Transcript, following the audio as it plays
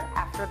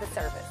after the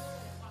service.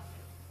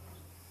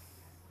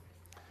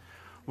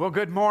 Well,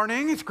 good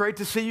morning. It's great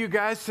to see you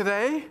guys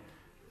today.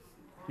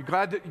 You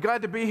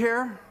glad to be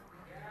here?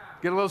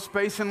 Get a little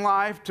space in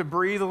life to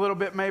breathe a little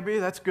bit maybe.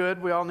 That's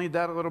good. We all need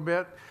that a little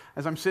bit.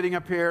 As I'm sitting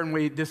up here and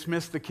we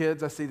dismiss the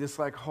kids, I see this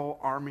like whole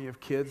army of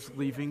kids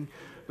leaving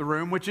the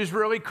room, which is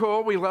really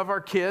cool. We love our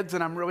kids,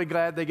 and I'm really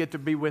glad they get to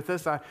be with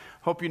us. I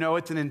hope you know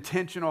it's an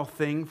intentional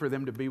thing for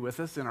them to be with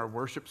us in our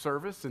worship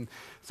service, and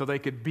so they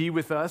could be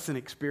with us and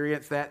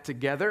experience that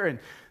together. And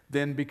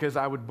then because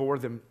I would bore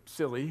them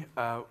silly,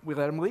 we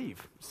let them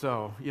leave.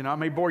 So, I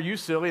may bore you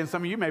silly, and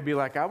some of you may be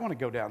like, I want to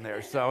go down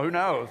there, so who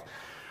knows?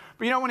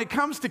 But when it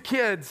comes to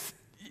kids,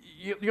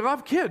 you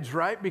love kids,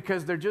 right?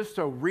 Because they're just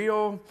so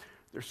real.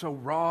 They're so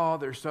raw,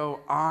 they're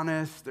so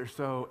honest, they're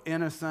so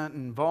innocent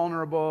and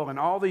vulnerable and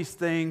all these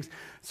things.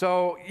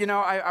 So,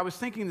 I was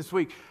thinking this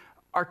week,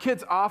 our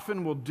kids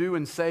often will do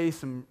and say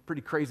some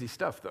pretty crazy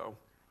stuff though,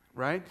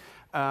 right?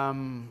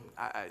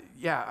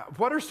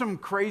 What are some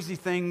crazy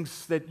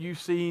things that you've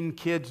seen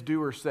kids do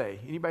or say?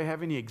 Anybody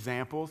have any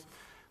examples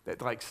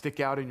that stick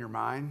out in your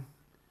mind?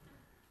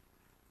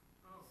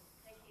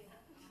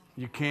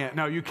 You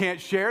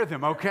can't share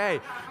them. Okay.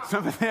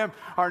 Some of them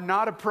are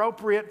not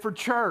appropriate for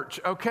church.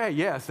 Okay,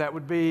 yes,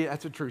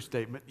 that's a true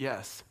statement.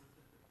 Yes.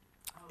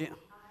 Yeah.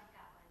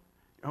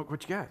 Oh,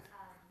 what you got? Stella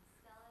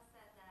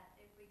said that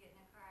if we get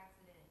in a car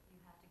accident, you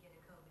have to get a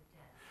COVID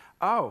test.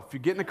 Oh, if you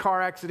get in a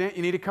car accident,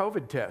 you need a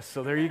COVID test.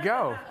 So there you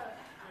go.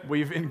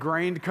 We've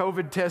ingrained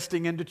COVID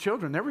testing into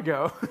children. There we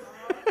go.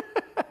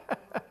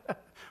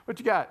 What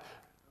you got?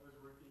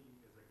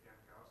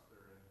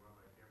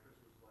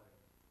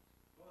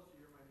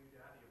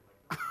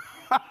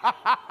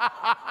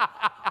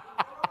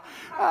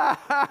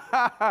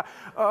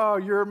 Oh,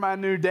 you're my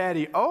new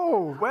daddy.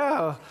 Oh,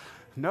 well,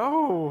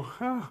 no.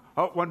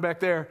 Oh, one back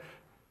there.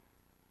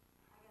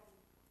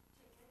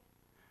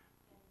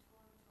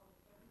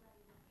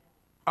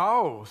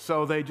 Oh,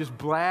 so they just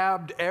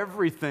blabbed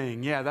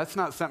everything. Yeah, that's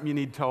not something you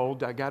need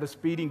told. I got a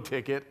speeding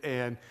ticket,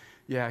 and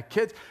yeah,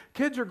 kids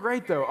are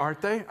great though,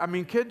 aren't they? I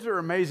mean, kids are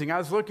amazing. I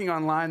was looking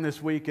online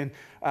this week, and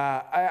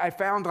I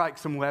found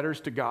some letters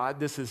to God.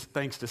 This is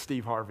thanks to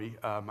Steve Harvey.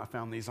 I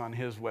found these on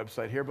his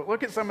website here. But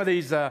look at some of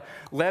these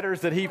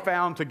letters that he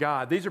found to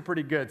God. These are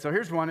pretty good. So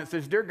here's one. It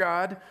says, "Dear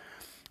God,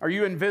 are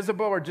you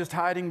invisible or just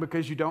hiding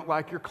because you don't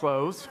like your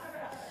clothes?"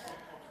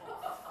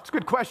 It's a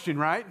good question,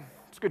 right?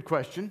 It's a good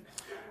question.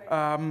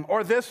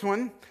 Or this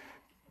one.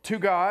 "To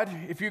God,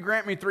 if you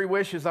grant me 3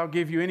 wishes, I'll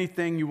give you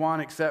anything you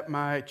want except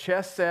my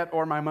chess set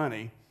or my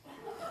money."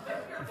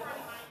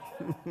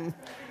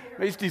 At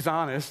least he's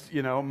honest,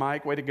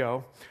 Mike, way to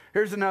go.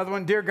 Here's another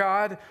one. "Dear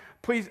God,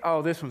 please,"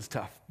 oh, this one's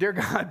tough. "Dear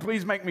God,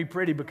 please make me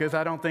pretty because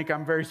I don't think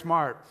I'm very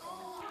smart."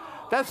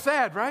 That's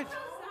sad, right?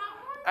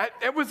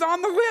 It was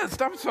on the list.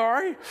 I'm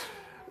sorry.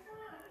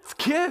 It's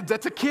kids.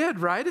 That's a kid,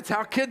 right? It's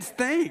how kids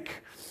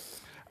think.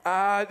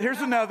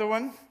 Here's another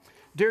one.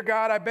 "Dear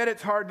God, I bet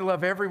it's hard to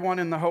love everyone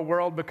in the whole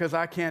world because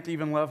I can't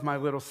even love my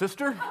little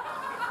sister."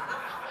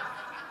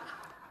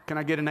 Can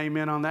I get an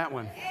amen on that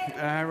one?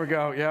 There we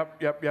go.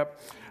 Yep.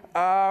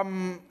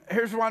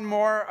 Here's one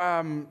more.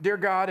 "Dear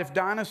God, if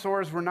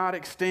dinosaurs were not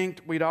extinct,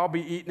 we'd all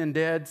be eaten and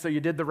dead, so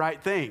you did the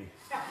right thing."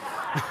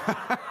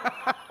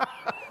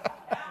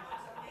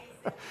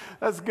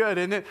 That's good,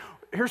 isn't it?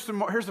 Here's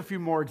a few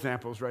more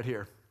examples right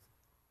here.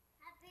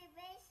 "Happy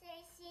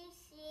birthday,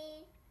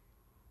 Cece.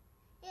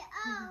 You're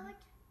old."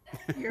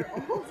 You're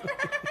old? Is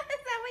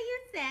that what you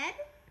said?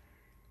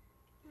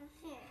 I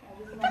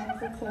just wanted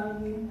to tell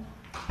you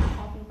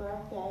happy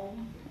birthday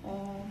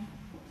and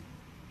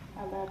I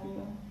love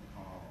you.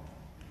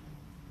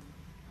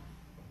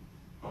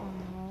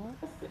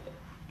 That's it.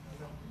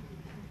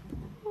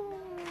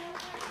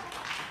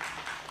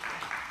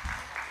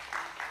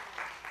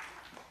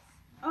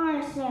 I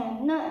ain't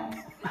saying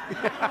nothing.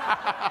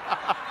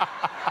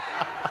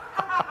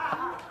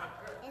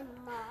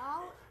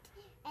 Small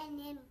and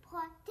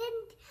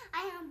important.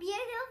 I am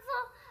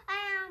beautiful. I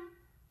am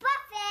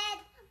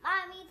buffet.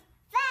 Mommy's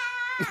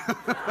fat.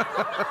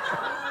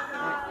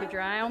 Put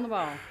your eye on the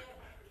ball.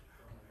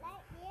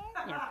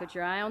 Yeah, put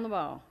your eye on the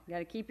ball. You got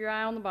to keep your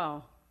eye on the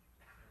ball.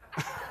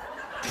 Congratulations,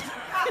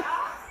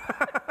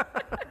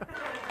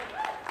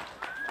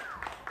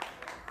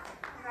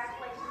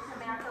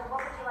 Samantha.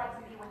 What would you like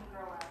to be when you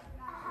grow up?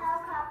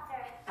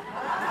 Helicopter.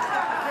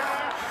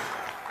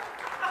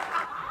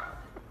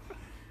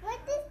 What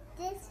is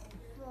this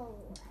for?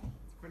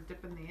 We're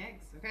dipping the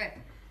eggs. Okay.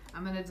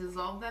 I'm going to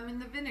dissolve them in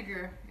the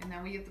vinegar, and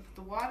then we have to put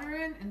the water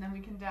in, and then we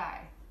can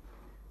dye.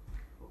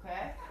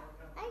 Okay?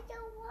 I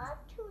don't want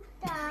to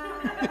die.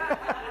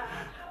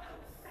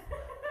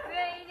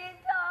 Rain and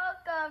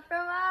talk come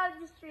from out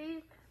the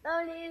street.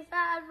 Lonely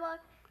sidewalk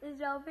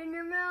is open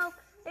your mouth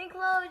and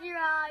close your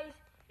eyes.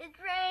 It's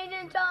rain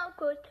and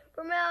tacos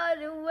from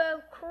out of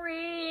whipped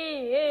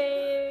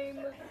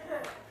cream.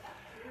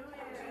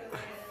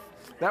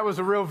 That was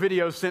a real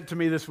video sent to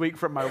me this week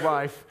from my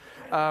wife.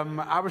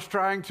 I was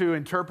trying to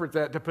interpret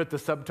that to put the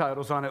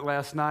subtitles on it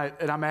last night,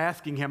 and I'm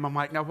asking him, I'm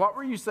like, now what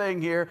were you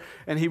saying here?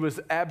 And he was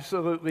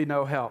absolutely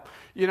no help.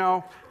 You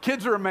know,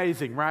 kids are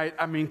amazing, right?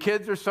 I mean,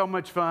 kids are so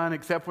much fun,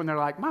 except when they're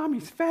like,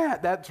 Mommy's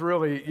fat. That's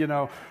really,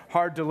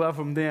 hard to love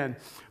them then.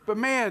 But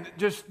man,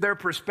 just their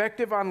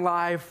perspective on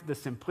life, the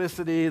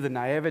simplicity, the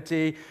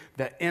naivety,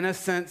 the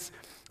innocence.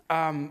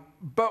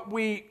 But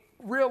we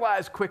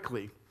realize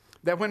quickly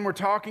that when we're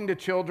talking to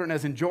children,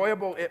 as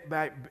enjoyable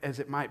as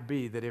it might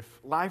be, that if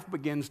life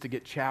begins to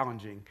get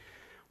challenging,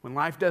 when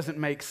life doesn't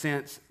make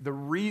sense, the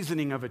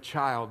reasoning of a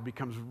child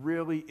becomes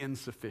really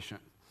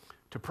insufficient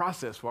to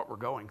process what we're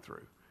going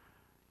through.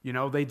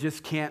 They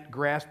just can't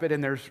grasp it,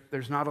 and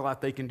there's not a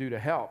lot they can do to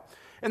help.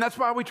 And that's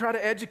why we try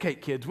to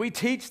educate kids. We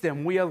teach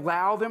them, we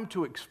allow them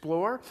to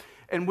explore,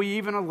 and we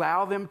even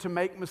allow them to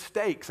make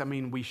mistakes. I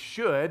mean, we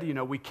should,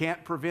 we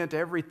can't prevent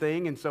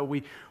everything, and so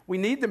we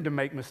need them to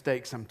make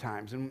mistakes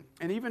sometimes. And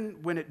even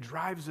when it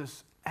drives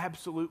us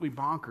absolutely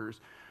bonkers,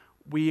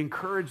 we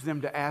encourage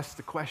them to ask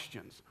the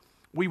questions.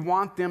 We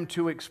want them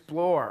to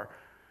explore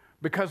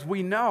because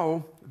we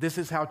know this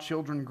is how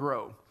children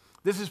grow.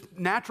 This is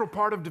a natural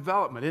part of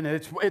development, isn't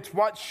it? It's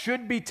what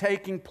should be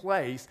taking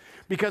place,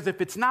 because if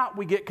it's not,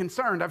 we get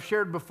concerned. I've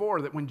shared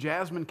before that when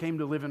Jasmine came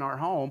to live in our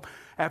home,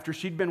 after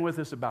she'd been with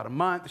us about a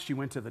month, she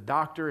went to the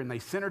doctor and they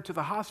sent her to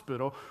the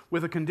hospital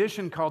with a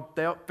condition called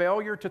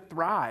failure to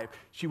thrive.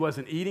 She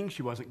wasn't eating,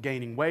 she wasn't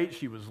gaining weight,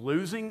 she was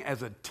losing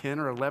as a 10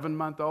 or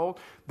 11-month-old.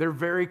 They're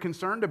very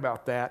concerned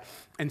about that.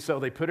 And so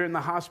they put her in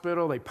the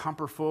hospital, they pump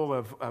her full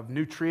of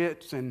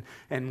nutrients and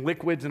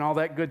liquids and all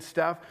that good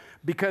stuff,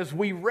 because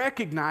we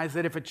recognize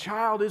that if a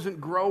child isn't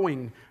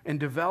growing and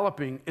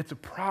developing, it's a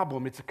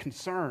problem, it's a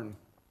concern.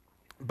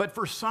 But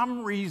for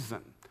some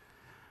reason,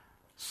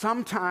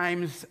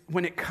 sometimes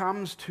when it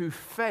comes to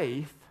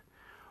faith,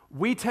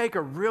 we take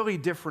a really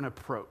different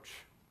approach.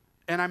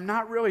 And I'm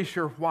not really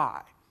sure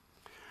why.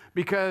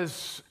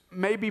 Because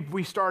maybe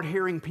we start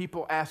hearing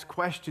people ask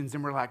questions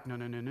and we're like,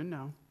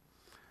 no.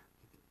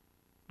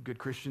 Good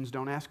Christians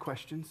don't ask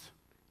questions.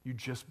 You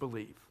just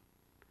believe.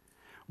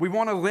 We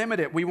want to limit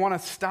it. We want to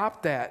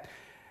stop that.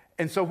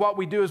 And so what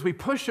we do is we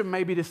push them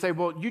maybe to say,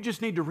 well, you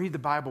just need to read the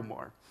Bible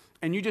more.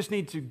 And you just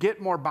need to get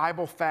more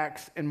Bible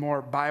facts and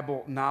more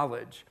Bible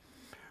knowledge.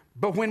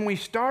 But when we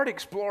start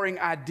exploring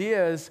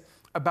ideas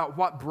about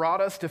what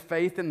brought us to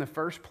faith in the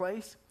first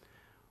place,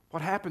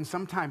 what happens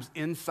sometimes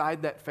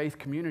inside that faith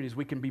community is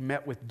we can be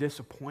met with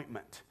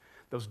disappointment,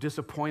 those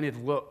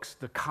disappointed looks,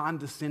 the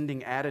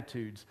condescending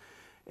attitudes,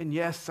 and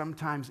yes,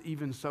 sometimes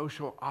even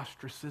social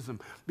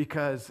ostracism,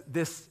 because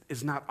this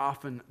is not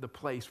often the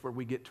place where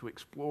we get to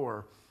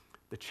explore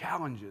the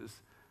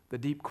challenges, the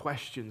deep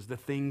questions, the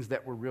things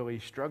that we're really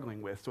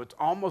struggling with. So it's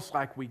almost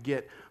like we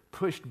get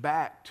pushed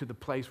back to the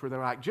place where they're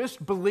like,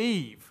 just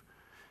believe.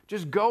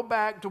 Just go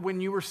back to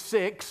when you were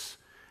 6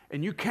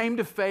 and you came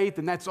to faith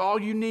and that's all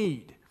you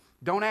need.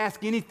 Don't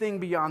ask anything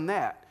beyond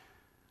that.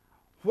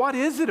 What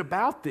is it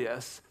about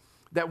this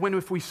that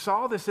if we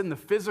saw this in the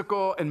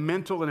physical and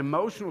mental and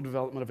emotional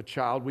development of a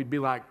child, we'd be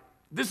like,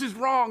 this is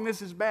wrong,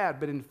 this is bad.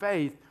 But in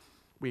faith,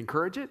 we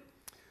encourage it.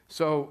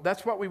 So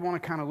that's what we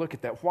want to kind of look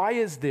at that. Why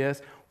is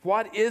this?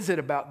 What is it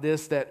about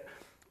this that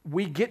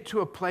we get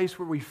to a place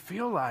where we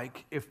feel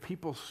like if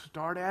people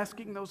start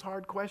asking those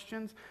hard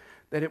questions,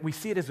 that we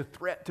see it as a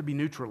threat to be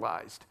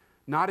neutralized,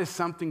 not as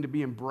something to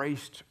be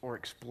embraced or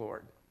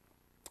explored.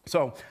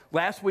 So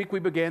last week we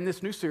began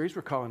this new series.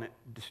 We're calling it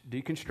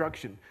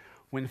Deconstruction,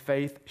 When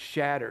Faith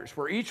Shatters,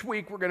 where each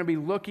week we're going to be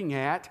looking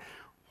at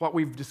what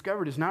we've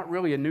discovered is not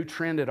really a new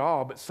trend at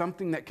all, but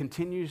something that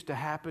continues to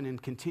happen and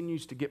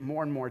continues to get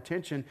more and more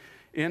attention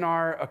in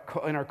our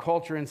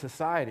culture and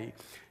society.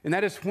 And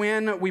that is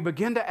when we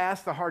begin to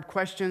ask the hard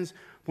questions,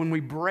 when we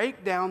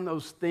break down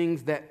those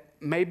things that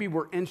maybe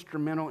were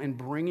instrumental in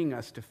bringing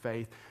us to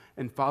faith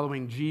and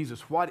following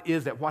Jesus. What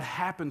is that? What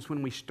happens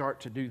when we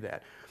start to do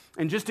that?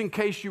 And just in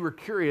case you were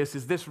curious,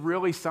 is this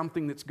really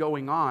something that's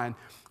going on?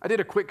 I did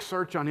a quick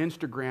search on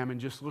Instagram and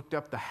just looked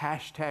up the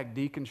hashtag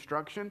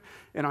deconstruction.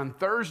 And on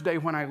Thursday,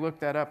 when I looked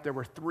that up, there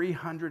were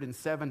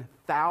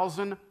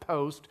 307,000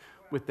 posts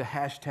with the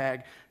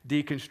hashtag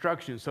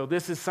deconstruction. So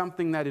this is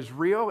something that is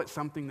real. It's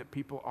something that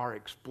people are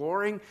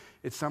exploring.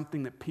 It's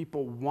something that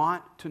people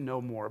want to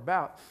know more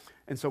about.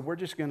 And so we're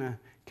just going to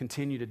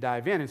continue to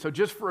dive in. And so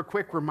just for a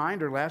quick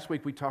reminder, last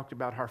week we talked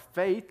about how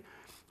faith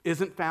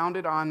isn't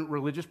founded on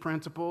religious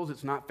principles.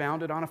 It's not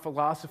founded on a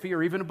philosophy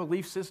or even a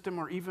belief system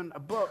or even a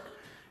book.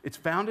 It's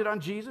founded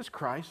on Jesus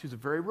Christ, who's a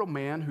very real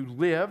man who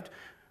lived,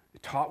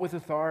 taught with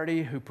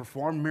authority, who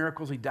performed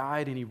miracles. He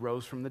died and he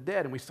rose from the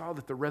dead. And we saw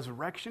that the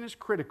resurrection is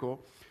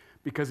critical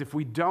because if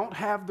we don't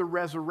have the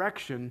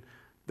resurrection,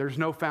 there's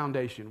no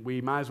foundation. We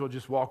might as well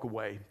just walk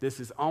away.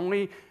 This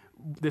only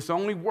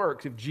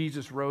works if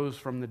Jesus rose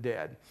from the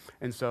dead.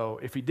 And so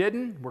if he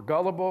didn't, we're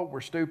gullible,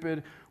 we're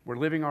stupid, we're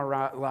living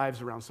our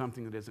lives around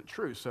something that isn't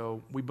true.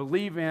 So we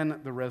believe in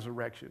the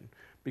resurrection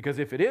because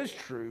if it is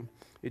true,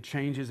 it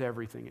changes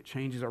everything. It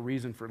changes our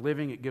reason for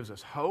living. It gives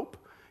us hope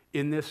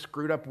in this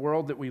screwed up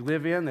world that we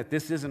live in, that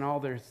this isn't all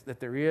that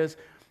there is.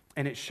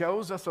 And it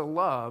shows us a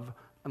love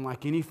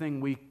unlike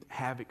anything we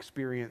have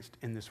experienced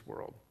in this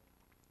world.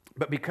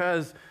 But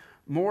because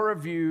more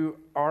of you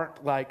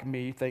aren't like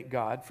me, thank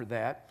God for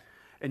that,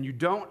 and you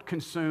don't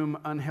consume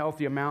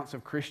unhealthy amounts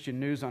of Christian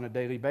news on a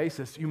daily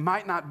basis, you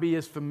might not be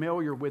as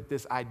familiar with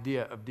this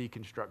idea of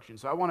deconstruction.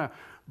 So I want to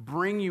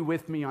bring you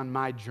with me on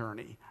my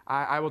journey.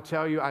 I will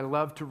tell you, I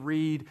love to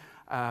read.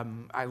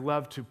 I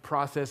love to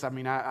process. I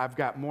mean, I've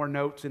got more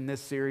notes in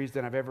this series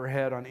than I've ever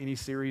had on any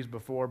series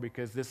before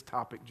because this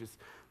topic just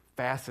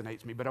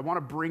fascinates me. But I want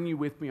to bring you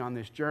with me on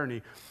this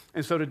journey.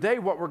 And so today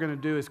what we're going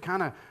to do is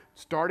kind of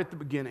start at the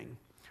beginning.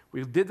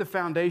 We did the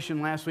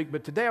foundation last week,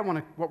 but today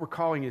what we're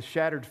calling is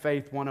Shattered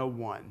Faith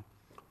 101.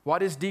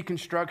 What is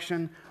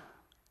deconstruction?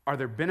 Are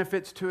there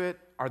benefits to it?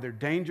 Are there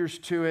dangers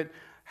to it?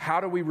 How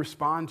do we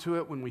respond to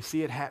it when we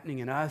see it happening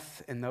in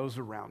us and those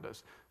around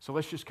us? So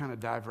let's just kind of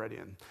dive right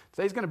in.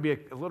 Today's going to be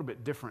a little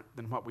bit different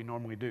than what we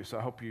normally do, so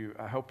I hope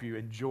you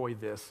enjoy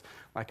this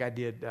like I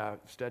did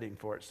studying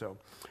for it. So,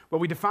 well,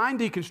 we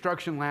defined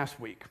deconstruction last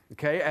week,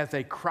 okay, as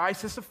a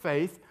crisis of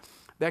faith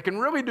that can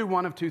really do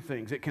one of two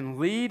things. It can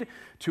lead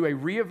to a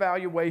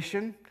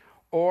reevaluation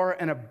or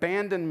an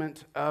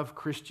abandonment of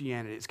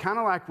Christianity. It's kind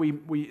of like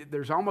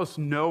there's almost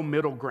no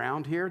middle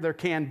ground here. There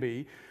can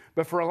be.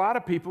 But for a lot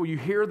of people, you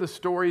hear the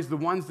stories, the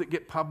ones that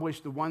get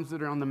published, the ones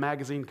that are on the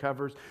magazine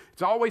covers.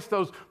 It's always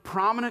those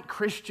prominent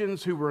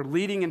Christians who were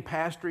leading and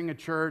pastoring a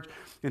church,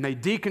 and they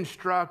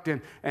deconstruct,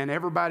 and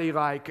everybody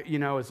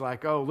is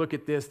like, oh, look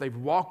at this. They've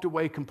walked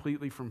away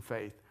completely from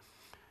faith.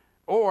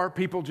 Or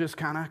people just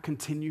kind of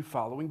continue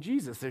following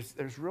Jesus.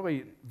 There's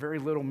really very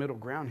little middle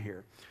ground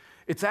here.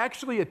 It's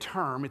actually a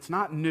term. It's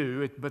not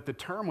new, but the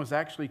term was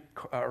actually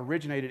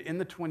originated in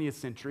the 20th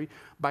century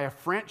by a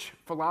French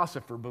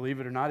philosopher, believe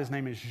it or not. His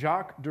name is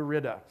Jacques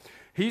Derrida.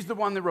 He's the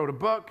one that wrote a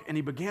book, and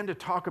he began to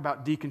talk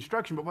about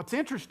deconstruction. But what's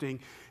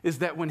interesting is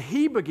that when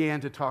he began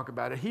to talk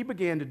about it, he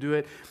began to do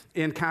it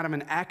in kind of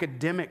an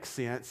academic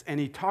sense, and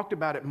he talked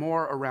about it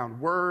more around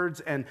words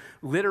and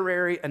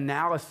literary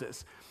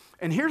analysis.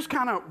 And here's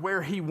kind of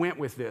where he went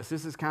with this.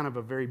 This is kind of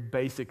a very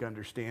basic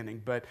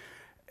understanding, but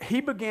he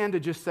began to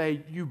just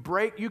say you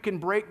can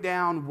break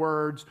down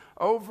words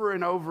over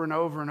and over and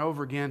over and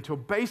over again until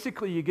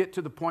basically you get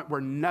to the point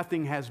where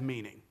nothing has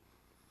meaning.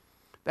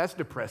 That's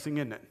depressing,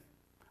 isn't it?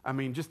 I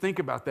mean, just think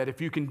about that.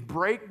 If you can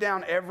break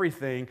down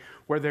everything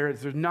where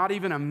there's not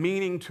even a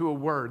meaning to a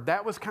word,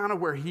 that was kind of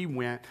where he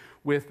went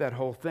with that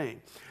whole thing.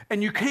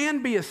 And you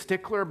can be a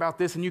stickler about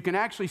this, and you can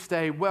actually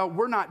say, well,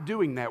 we're not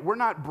doing that. We're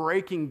not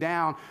breaking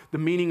down the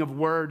meaning of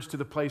words to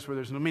the place where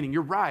there's no meaning.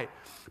 You're right.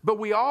 But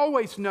we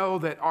always know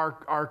that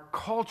our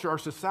culture, our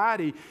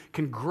society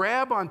can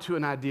grab onto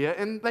an idea,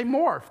 and they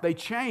morph, they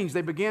change,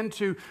 they begin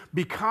to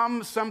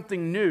become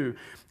something new.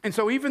 And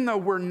so even though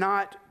we're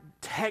not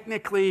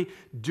technically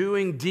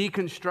doing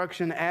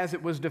deconstruction as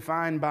it was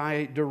defined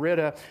by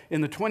Derrida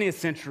in the 20th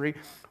century,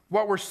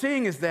 what we're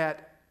seeing is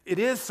that it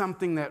is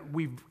something that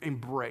we've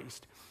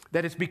embraced,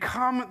 that it's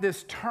become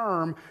this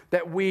term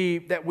that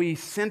we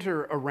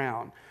center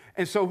around.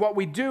 And so what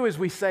we do is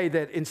we say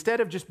that instead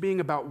of just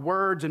being about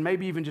words and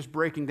maybe even just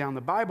breaking down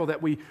the Bible,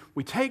 that we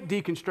take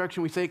deconstruction,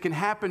 we say it can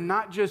happen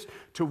not just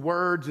to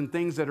words and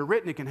things that are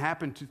written, it can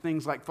happen to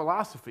things like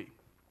philosophy,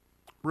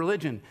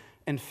 religion,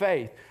 and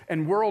faith,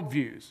 and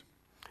worldviews.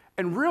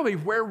 And really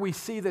where we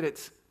see that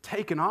it's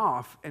taken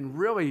off and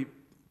really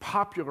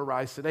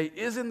popularized today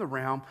is in the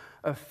realm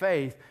of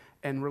faith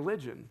and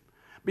religion.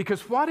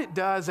 Because what it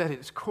does at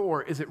its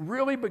core is it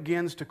really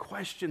begins to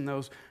question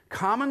those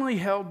commonly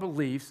held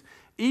beliefs,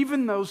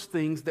 even those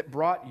things that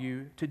brought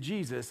you to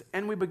Jesus,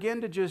 and we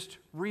begin to just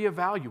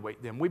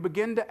reevaluate them. We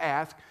begin to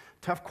ask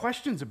tough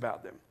questions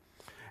about them.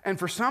 And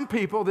for some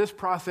people, this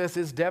process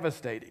is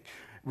devastating,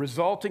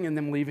 resulting in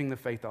them leaving the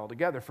faith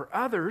altogether. For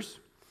others,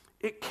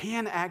 it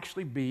can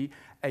actually be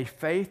a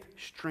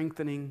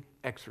faith-strengthening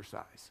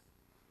exercise.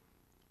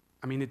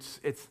 I mean,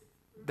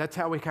 that's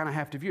how we kind of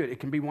have to view it. It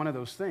can be one of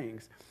those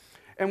things.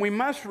 And we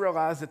must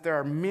realize that there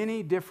are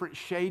many different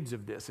shades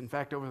of this. In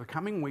fact, over the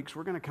coming weeks,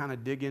 we're going to kind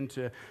of dig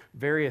into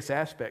various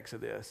aspects of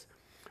this.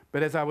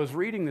 But as I was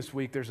reading this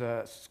week, there's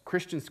a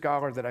Christian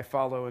scholar that I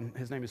follow, and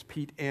his name is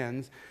Pete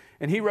Enns.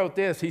 And he wrote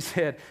this. He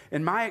said,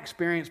 in my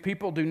experience,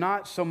 people do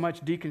not so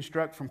much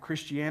deconstruct from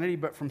Christianity,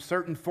 but from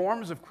certain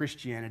forms of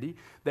Christianity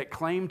that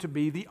claim to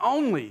be the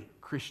only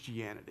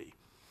Christianity.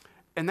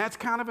 And that's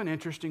kind of an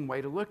interesting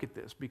way to look at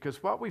this,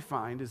 because what we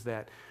find is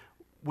that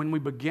when we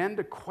begin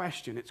to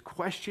question, it's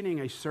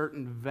questioning a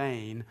certain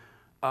vein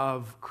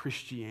of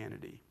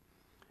Christianity.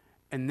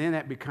 And then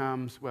that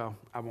becomes, well,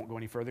 I won't go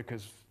any further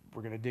because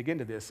we're going to dig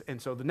into this.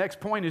 And so the next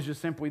point is just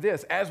simply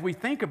this. As we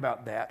think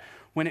about that,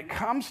 when it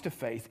comes to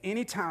faith,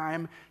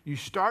 anytime you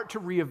start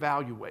to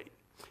reevaluate,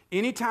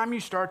 anytime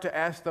you start to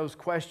ask those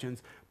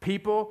questions,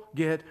 people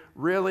get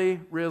really,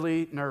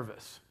 really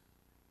nervous.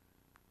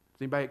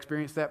 Has anybody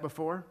experienced that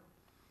before?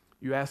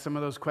 You ask some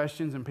of those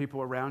questions and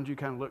people around you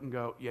kind of look and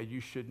go, yeah, you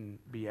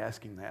shouldn't be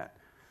asking that.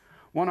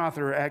 One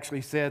author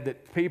actually said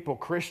that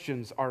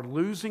Christians are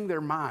losing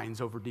their minds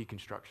over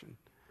deconstruction.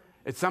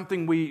 It's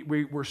something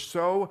we're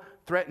so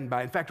threatened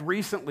by. In fact,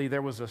 recently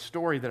there was a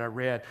story that I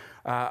read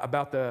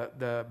about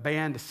the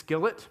band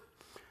Skillet.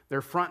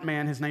 Their front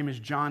man, his name is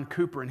John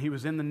Cooper, and he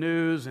was in the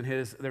news, and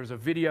there was a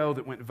video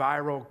that went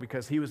viral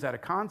because he was at a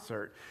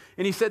concert.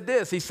 And he said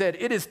this, he said,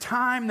 "It is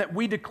time that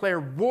we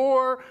declare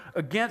war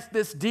against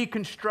this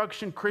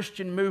deconstruction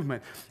Christian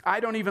movement.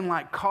 I don't even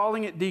like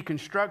calling it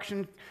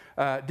deconstruction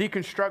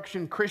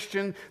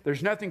Christian.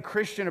 There's nothing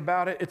Christian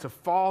about it. It's a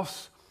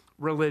false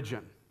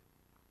religion."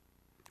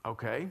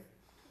 Okay.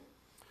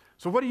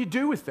 So what do you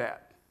do with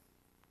that?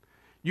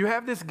 You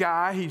have this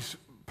guy, he's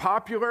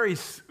popular,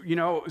 he's,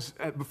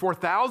 before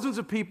thousands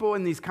of people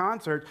in these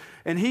concerts,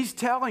 and he's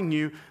telling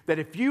you that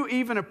if you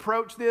even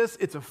approach this,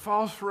 it's a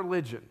false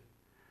religion.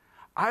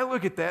 I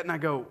look at that and I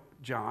go,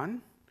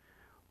 John,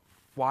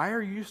 why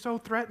are you so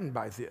threatened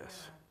by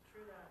this?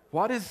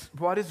 What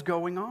is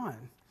going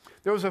on?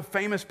 There was a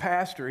famous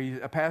pastor. He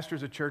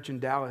pastors a church in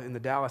the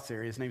Dallas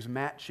area. His name's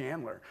Matt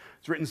Chandler.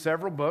 He's written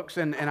several books,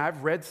 and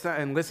I've read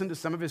and listened to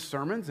some of his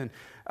sermons. And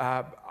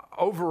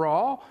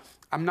overall,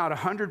 I'm not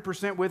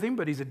 100% with him,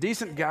 but he's a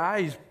decent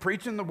guy. He's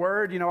preaching the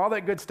word, all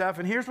that good stuff.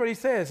 And here's what he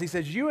says. He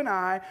says, "You and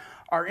I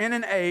are in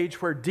an age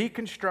where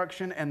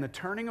deconstruction and the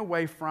turning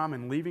away from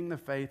and leaving the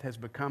faith has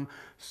become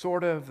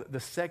sort of the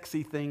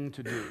sexy thing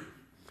to do.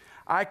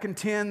 I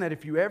contend that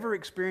if you ever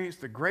experience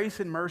the grace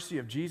and mercy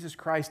of Jesus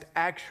Christ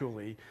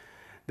actually,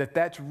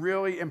 that's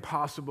really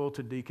impossible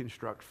to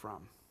deconstruct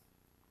from."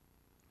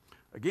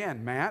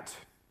 Again, Matt,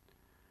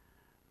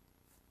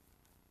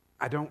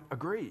 I don't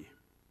agree.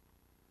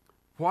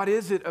 What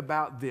is it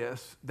about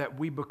this that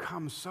we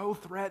become so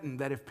threatened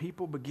that if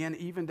people begin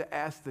even to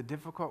ask the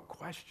difficult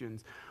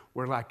questions,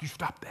 we're like, you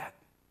stop that.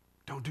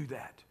 Don't do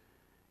that.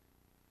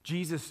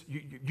 Jesus,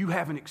 you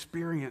haven't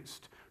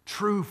experienced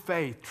true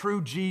faith, true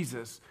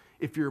Jesus,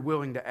 if you're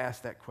willing to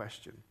ask that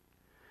question.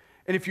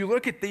 And if you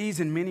look at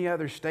these and many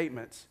other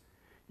statements,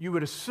 you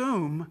would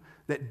assume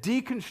that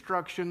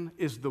deconstruction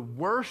is the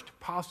worst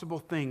possible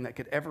thing that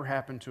could ever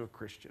happen to a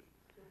Christian.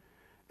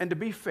 And to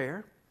be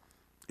fair,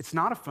 it's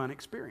not a fun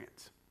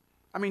experience.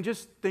 I mean,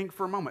 just think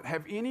for a moment.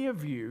 Have any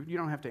of you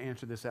don't have to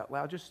answer this out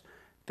loud, just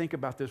think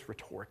about this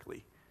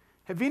rhetorically.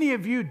 Have any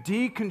of you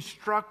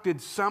deconstructed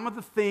some of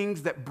the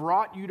things that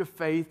brought you to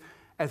faith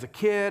as a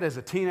kid, as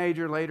a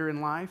teenager, later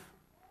in life?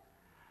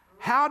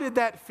 How did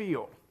that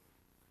feel?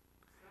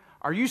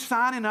 Are you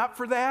signing up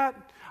for that?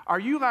 Are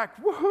you like,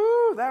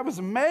 woohoo, that was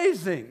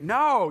amazing?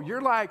 No,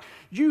 you're like,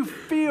 you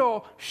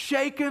feel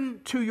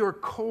shaken to your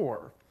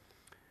core.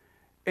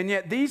 And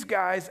yet these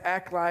guys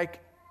act like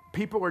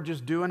people are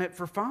just doing it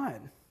for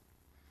fun.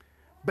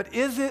 But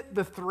is it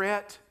the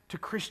threat to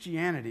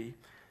Christianity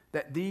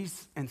that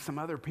these and some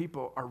other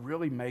people are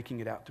really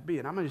making it out to be?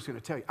 And I'm just going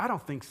to tell you, I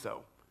don't think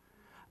so.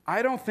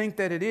 I don't think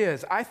that it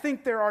is. I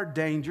think there are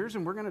dangers,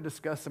 and we're going to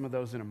discuss some of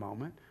those in a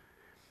moment.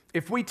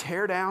 If we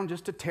tear down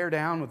just to tear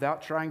down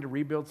without trying to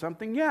rebuild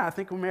something, yeah, I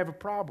think we may have a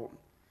problem.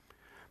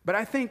 But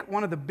I think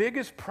one of the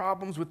biggest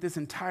problems with this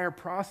entire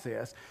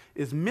process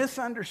is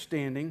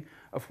misunderstanding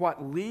of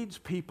what leads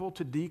people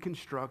to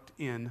deconstruct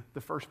in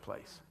the first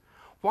place.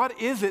 What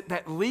is it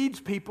that leads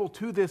people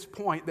to this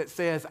point that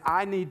says,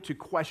 I need to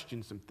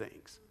question some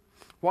things?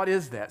 What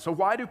is that? So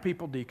why do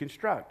people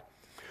deconstruct?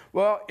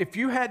 Well, if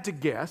you had to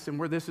guess,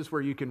 and this is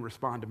where you can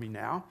respond to me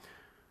now,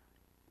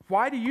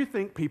 why do you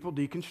think people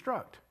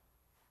deconstruct?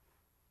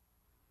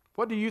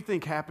 What do you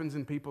think happens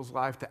in people's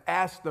life to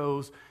ask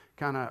those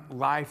kind of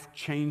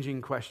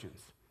life-changing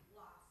questions?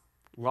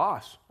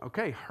 Loss.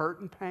 Okay, hurt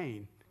and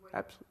pain.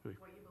 Absolutely.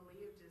 What you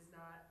believed is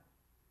not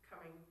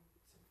coming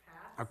to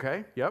pass.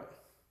 Okay, yep.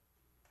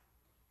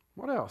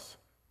 What else?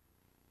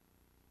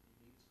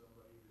 You meet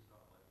somebody who's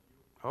not like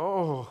you.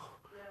 Oh.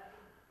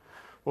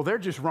 Well, they're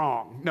just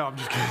wrong. No, I'm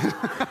just kidding.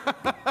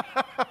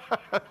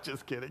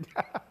 Just kidding.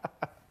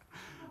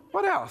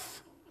 What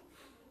else?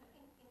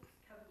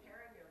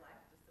 Comparing your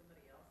life to somebody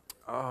else's.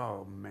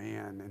 Oh,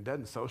 man. And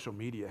doesn't social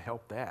media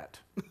help that?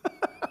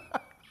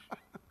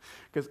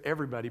 Because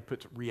everybody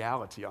puts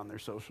reality on their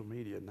social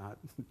media, not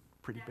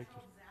pretty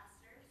pictures.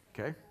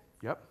 Okay,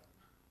 yep.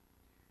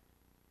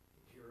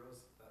 Heroes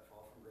that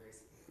fall from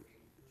grace.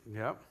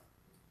 Yep.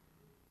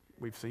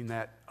 We've seen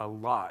that a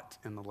lot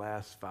in the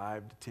last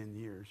 5 to 10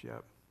 years,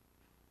 yep.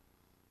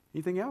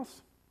 Anything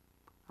else?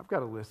 I've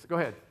got a list. Go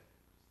ahead.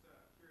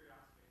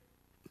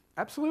 Curiosity.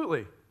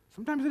 Absolutely.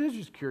 Sometimes it is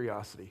just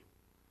curiosity.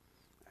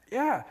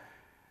 Yeah.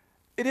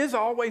 It is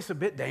always a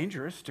bit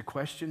dangerous to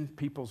question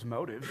people's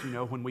motives,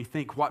 when we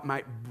think what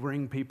might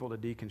bring people to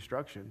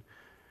deconstruction.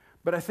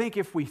 But I think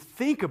if we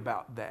think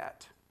about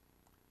that,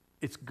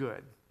 it's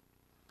good.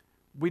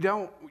 We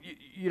don't,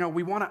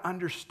 we want to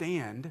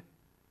understand.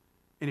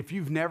 And if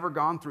you've never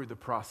gone through the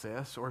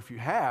process, or if you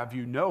have,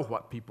 you know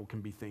what people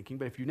can be thinking.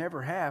 But if you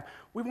never have,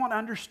 we want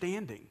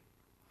understanding.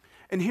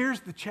 And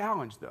here's the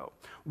challenge, though.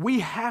 We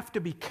have to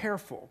be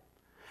careful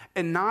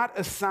and not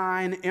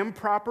assign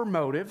improper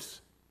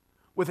motives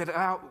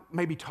without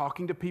maybe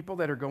talking to people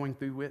that are going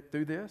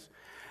through this.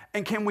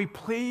 And can we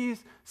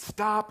please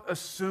stop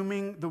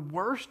assuming the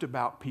worst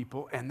about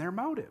people and their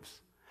motives?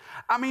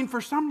 I mean,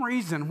 for some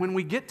reason, when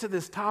we get to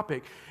this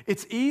topic,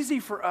 it's easy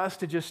for us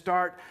to just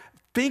start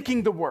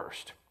thinking the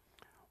worst.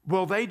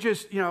 Well, they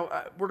just,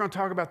 we're going to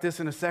talk about this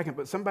in a second,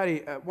 but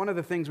one of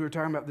the things we were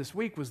talking about this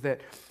week was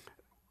that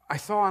I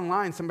saw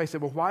online, somebody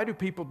said, well, why do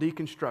people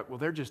deconstruct? Well,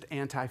 they're just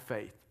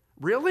anti-faith.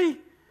 Really?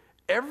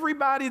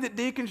 Everybody that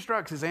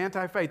deconstructs is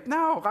anti-faith.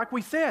 No, like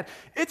we said,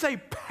 it's a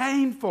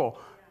painful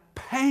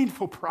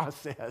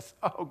process.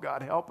 Oh,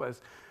 God, help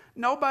us.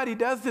 Nobody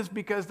does this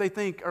because they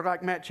think, or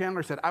like Matt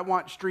Chandler said, I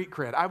want street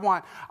cred. I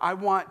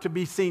want to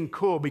be seen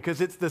cool because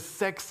it's the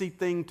sexy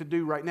thing to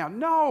do right now.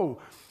 No,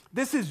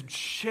 this is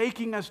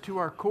shaking us to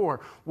our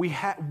core.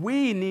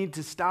 We need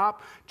to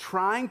stop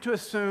trying to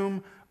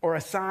assume or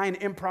assign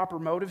improper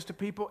motives to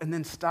people and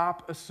then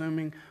stop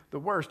assuming the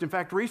worst. In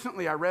fact,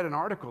 recently I read an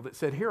article that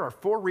said, here are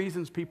 4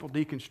 reasons people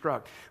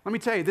deconstruct. Let me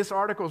tell you, this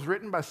article is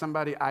written by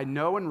somebody I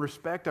know and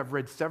respect. I've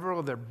read several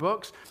of their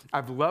books.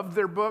 I've loved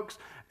their books.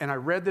 And I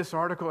read this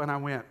article and I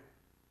went,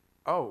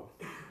 oh.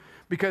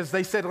 Because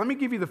they said, let me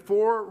give you the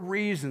 4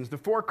 reasons, the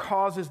 4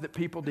 causes that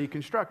people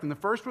deconstruct. And the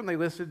first one they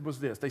listed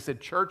was this. They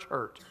said church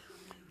hurt.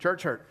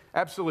 Church hurt,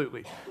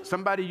 absolutely.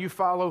 Somebody you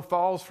follow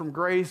falls from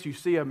grace, you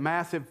see a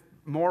massive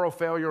moral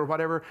failure or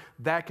whatever,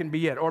 that can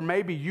be it. Or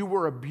maybe you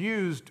were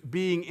abused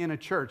being in a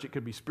church. It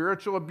could be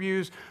spiritual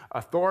abuse,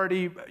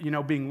 authority,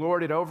 being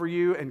lorded over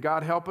you. And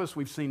God help us,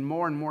 we've seen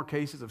more and more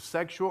cases of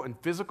sexual and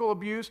physical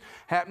abuse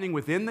happening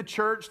within the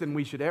church than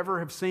we should ever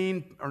have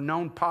seen or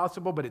known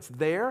possible, but it's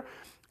there.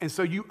 And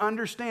so you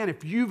understand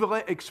if you've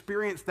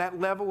experienced that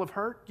level of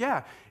hurt,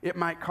 yeah, it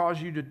might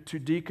cause you to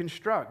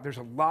deconstruct. There's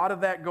a lot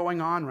of that going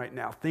on right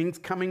now. Things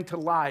coming to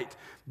light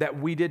that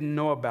we didn't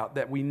know about,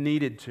 that we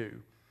needed to.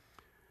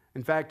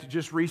 In fact,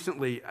 just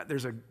recently,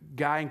 there's a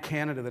guy in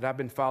Canada that I've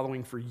been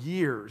following for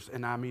years,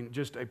 and I mean,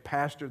 just a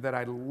pastor that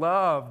I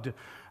loved.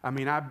 I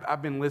mean,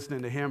 I've been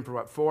listening to him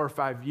for 4 or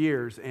 5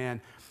 years, and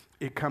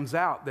it comes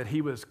out that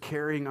he was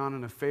carrying on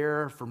an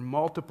affair for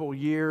multiple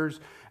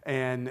years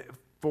and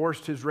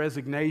forced his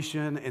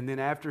resignation, and then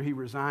after he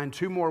resigned,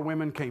 2 more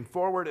women came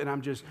forward, and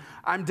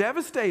I'm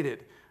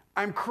devastated.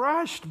 I'm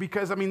crushed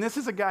because, this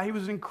is a guy, he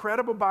was an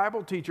incredible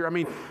Bible teacher.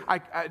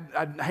 I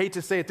hate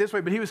to say it this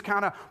way, but he was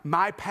kind of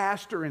my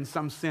pastor in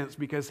some sense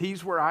because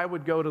he's where I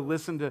would go to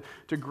listen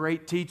to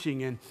great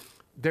teaching. And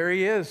there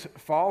he is,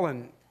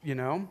 fallen,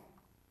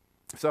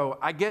 So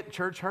I get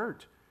church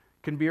hurt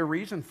can be a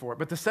reason for it.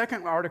 But the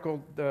second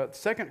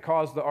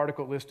cause the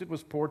article listed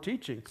was poor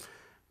teaching.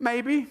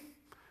 Maybe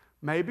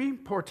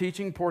poor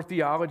teaching, poor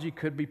theology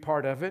could be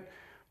part of it.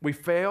 We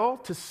fail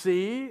to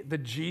see the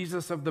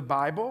Jesus of the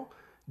Bible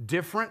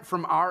different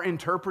from our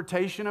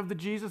interpretation of the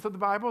Jesus of the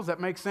Bible. Does that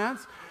make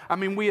sense?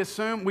 We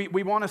assume,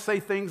 we want to say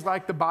things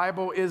like the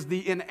Bible is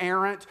the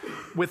inerrant,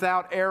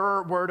 without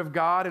error word of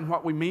God. And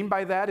what we mean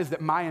by that is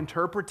that my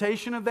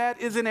interpretation of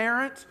that is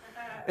inerrant.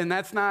 And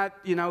that's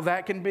not,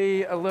 that can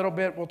be a little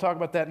bit, we'll talk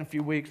about that in a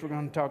few weeks. We're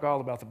going to talk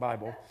all about the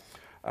Bible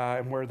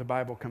and where the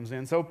Bible comes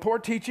in. So poor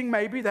teaching,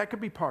 maybe, that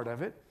could be part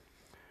of it.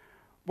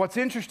 What's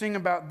interesting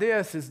about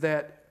this is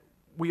that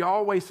we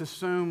always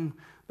assume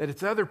that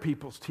it's other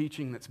people's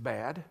teaching that's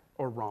bad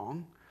or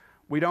wrong.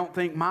 We don't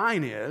think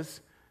mine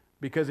is,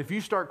 because if you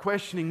start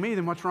questioning me,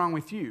 then what's wrong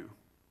with you?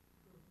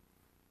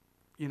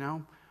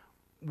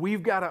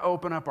 We've got to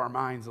open up our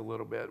minds a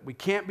little bit. We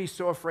can't be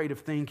so afraid of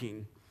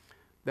thinking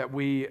that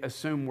we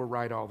assume we're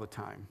right all the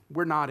time.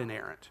 We're not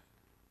inerrant.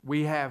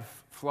 We have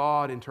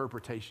flawed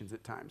interpretations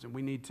at times, and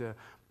we need to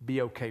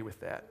be okay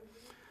with that.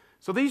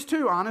 So these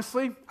 2,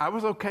 honestly, I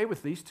was okay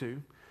with these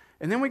 2.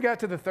 And then we got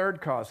to the third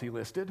cause he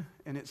listed,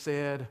 and it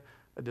said,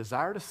 a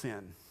desire to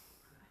sin.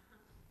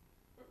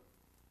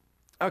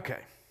 Okay.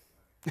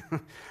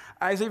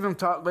 I was even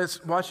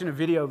watching a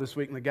video this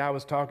week, and the guy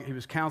was talking, he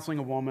was counseling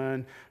a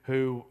woman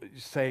who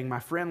was saying, my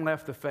friend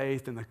left the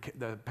faith, and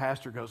the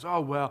pastor goes,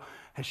 oh, well,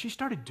 has she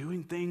started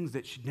doing things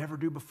that she'd never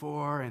do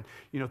before? And,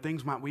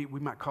 things we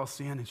might call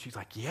sin. And she's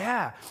like,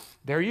 yeah,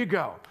 there you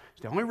go.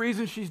 The only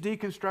reason she's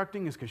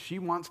deconstructing is because she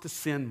wants to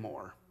sin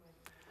more.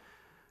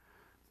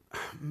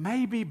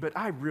 Maybe, but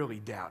I really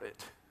doubt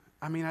it.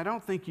 I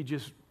don't think you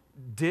just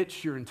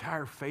ditch your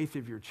entire faith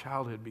of your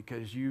childhood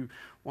because you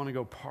want to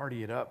go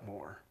party it up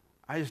more.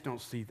 I just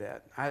don't see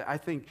that. I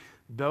think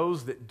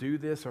those that do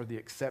this are the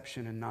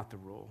exception and not the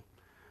rule.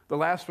 The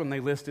last one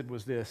they listed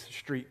was this,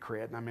 street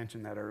cred, and I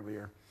mentioned that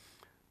earlier.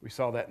 We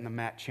saw that in the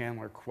Matt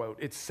Chandler quote.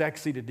 It's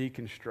sexy to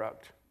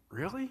deconstruct.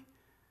 Really?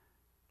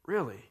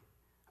 Really?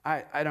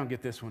 I don't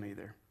get this one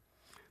either.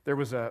 There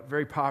was a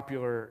very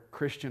popular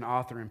Christian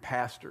author and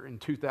pastor. In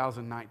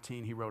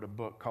 2019, he wrote a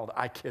book called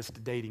I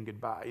Kissed Dating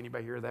Goodbye.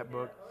 Anybody hear that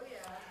book? Oh,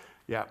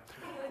 yeah.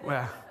 Yeah.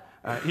 Well,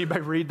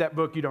 anybody read that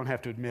book? You don't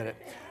have to admit it.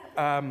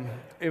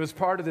 It was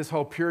part of this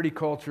whole purity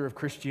culture of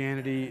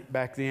Christianity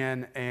back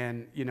then.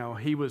 And,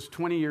 he was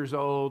 20 years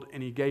old,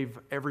 and he gave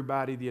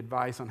everybody the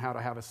advice on how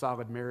to have a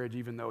solid marriage,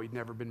 even though he'd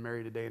never been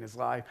married a day in his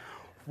life.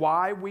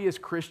 Why we as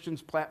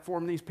Christians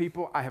platform these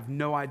people, I have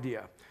no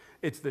idea.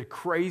 It's the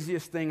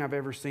craziest thing I've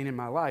ever seen in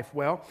my life.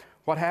 Well,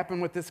 what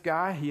happened with this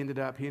guy? He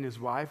and his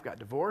wife got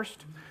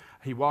divorced.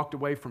 He walked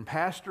away from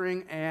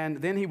pastoring,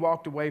 and then he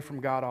walked away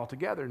from God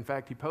altogether. In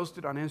fact, he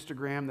posted on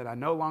Instagram that I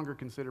no longer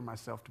consider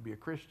myself to be a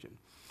Christian.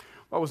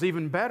 What was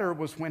even better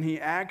was when he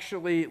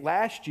actually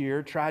last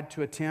year tried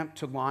to attempt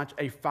to launch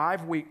a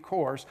 5-week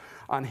course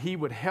on he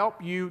would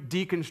help you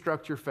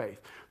deconstruct your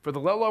faith. For the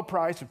low, low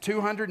price of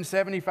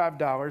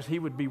 $275, he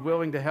would be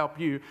willing to help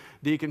you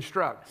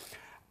deconstruct.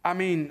 I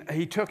mean,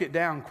 he took it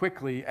down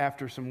quickly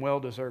after some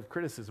well-deserved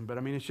criticism, but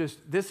I mean, it's just,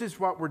 this is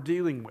what we're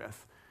dealing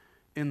with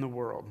in the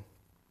world.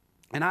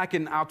 And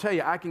I'll tell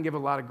you, I can give a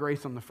lot of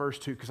grace on the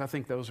first two because I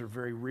think those are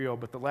very real,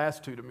 but the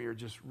last two to me are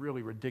just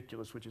really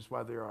ridiculous, which is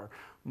why there are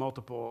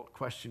multiple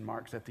question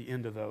marks at the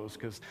end of those,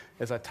 because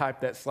as I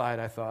typed that slide,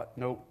 I thought,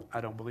 nope,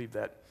 I don't believe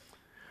that.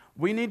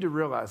 We need to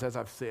realize, as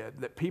I've said,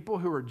 that people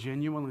who are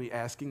genuinely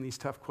asking these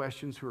tough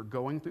questions, who are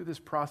going through this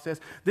process,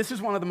 this is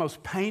one of the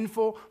most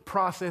painful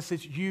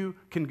processes you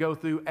can go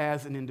through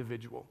as an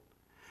individual.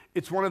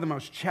 It's one of the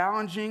most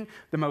challenging,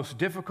 the most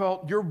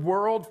difficult. Your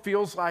world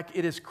feels like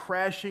it is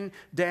crashing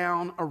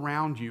down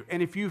around you.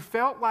 And if you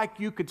felt like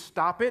you could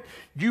stop it,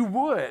 you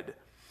would.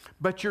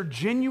 But your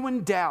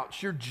genuine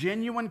doubts, your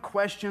genuine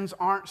questions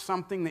aren't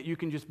something that you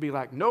can just be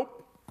like,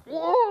 nope,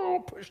 whoa,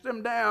 push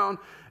them down,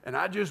 and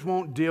I just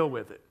won't deal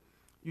with it.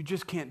 You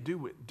just can't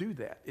do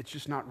that. It's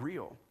just not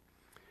real.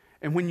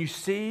 And when you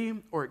see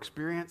or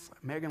experience,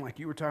 Megan, like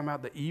you were talking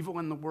about, the evil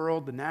in the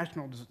world, the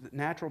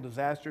natural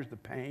disasters, the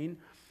pain,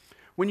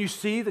 when you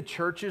see the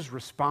church's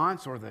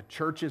response or the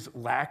church's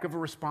lack of a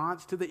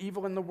response to the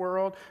evil in the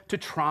world, to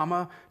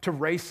trauma, to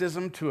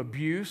racism, to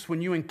abuse,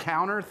 when you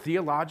encounter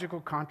theological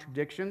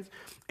contradictions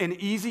and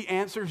easy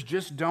answers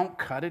just don't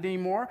cut it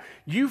anymore,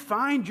 you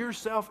find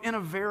yourself in a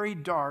very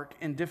dark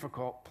and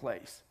difficult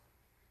place.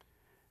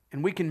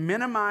 And we can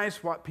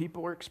minimize what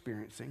people are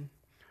experiencing,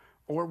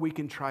 or we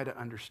can try to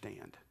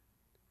understand.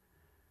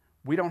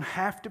 We don't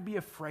have to be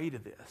afraid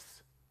of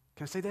this.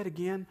 Can I say that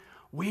again?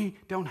 We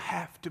don't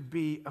have to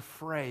be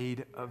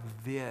afraid of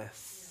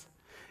this.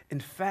 In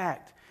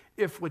fact,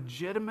 if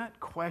legitimate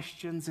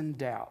questions and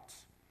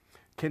doubts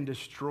can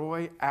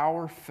destroy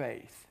our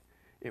faith,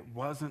 it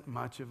wasn't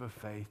much of a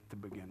faith to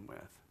begin with.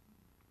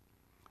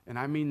 And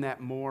I mean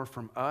that more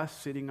from us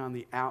sitting on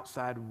the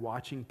outside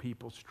watching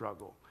people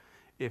struggle.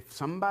 If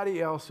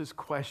somebody else's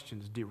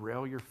questions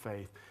derail your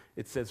faith,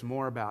 it says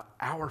more about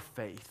our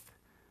faith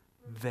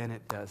than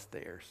it does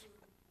theirs.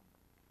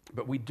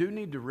 But we do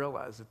need to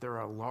realize that there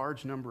are a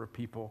large number of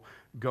people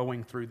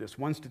going through this.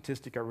 One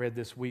statistic I read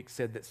this week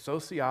said that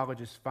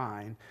sociologists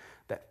find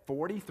that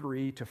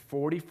 43 to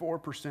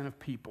 44% of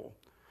people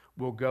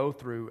will go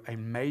through a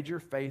major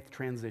faith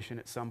transition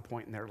at some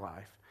point in their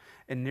life.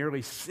 And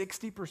nearly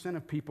 60%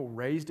 of people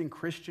raised in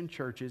Christian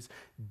churches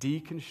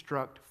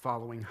deconstruct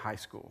following high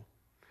school.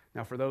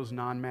 Now, for those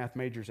non-math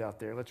majors out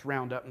there, let's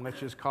round up and let's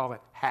just call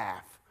it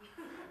half.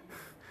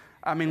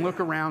 I mean, look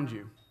around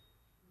you.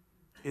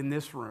 In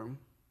this room,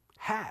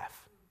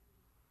 half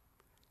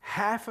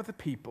of the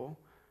people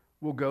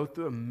will go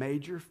through a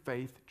major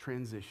faith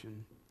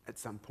transition at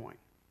some point.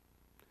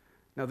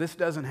 Now, this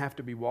doesn't have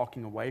to be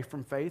walking away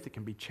from faith. It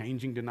can be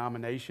changing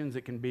denominations.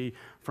 It can be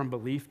from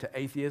belief to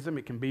atheism.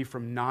 It can be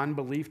from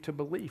non-belief to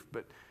belief.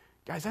 But,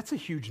 guys, that's a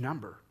huge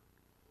number.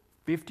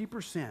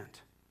 50%.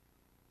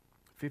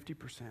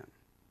 50%.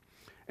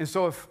 And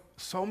so if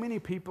so many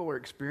people are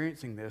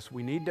experiencing this,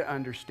 we need to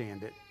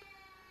understand it.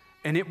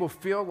 And it will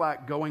feel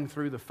like going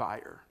through the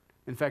fire.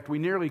 In fact, we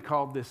nearly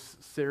called this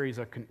series,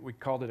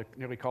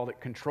 nearly called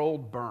it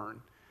controlled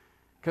burn,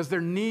 because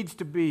there needs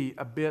to be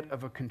a bit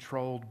of a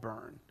controlled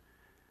burn.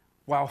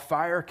 While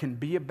fire can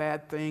be a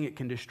bad thing, it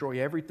can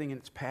destroy everything in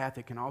its path,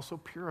 it can also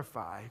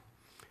purify,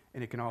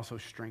 and it can also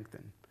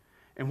strengthen.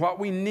 And what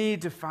we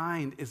need to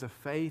find is a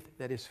faith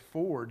that is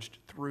forged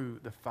through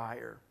the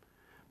fire,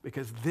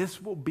 because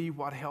this will be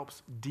what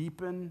helps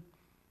deepen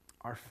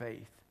our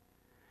faith.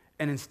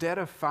 And instead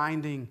of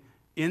finding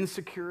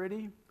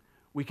insecurity,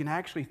 we can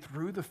actually,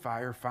 through the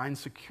fire, find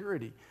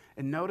security.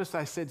 And notice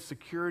I said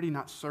security,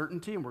 not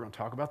certainty, and we're going to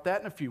talk about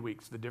that in a few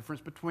weeks, the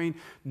difference between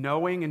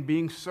knowing and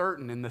being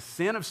certain, and the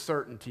sin of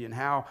certainty, and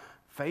how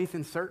faith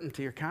and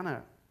certainty are kind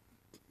of,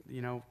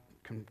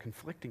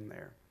 conflicting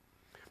there.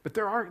 But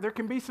there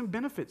can be some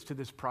benefits to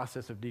this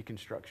process of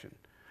deconstruction.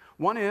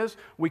 One is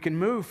we can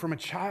move from a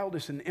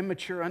childish and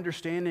immature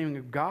understanding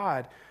of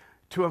God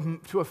to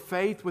a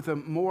faith with a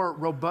more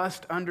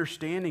robust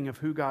understanding of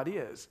who God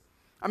is.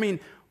 I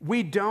mean,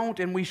 we don't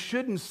and we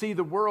shouldn't see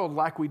the world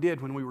like we did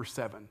when we were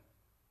 7.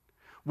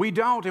 We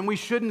don't and we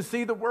shouldn't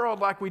see the world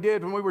like we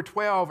did when we were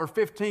 12 or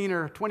 15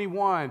 or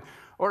 21,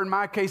 or in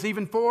my case,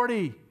 even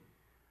 40.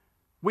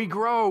 We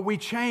grow, we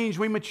change,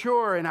 we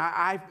mature, and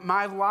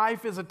my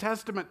life is a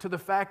testament to the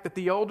fact that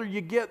the older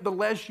you get, the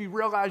less you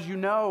realize you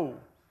know.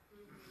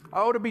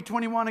 Oh, to be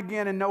 21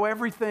 again and know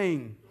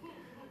everything.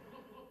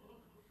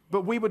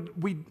 But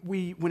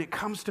when it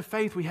comes to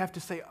faith, we have to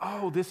say,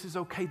 oh, this is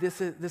okay.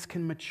 This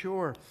can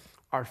mature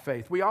our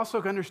faith. We also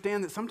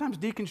understand that sometimes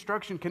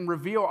deconstruction can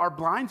reveal our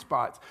blind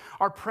spots,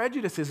 our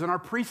prejudices, and our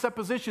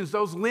presuppositions,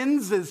 those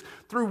lenses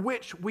through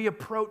which we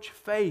approach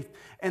faith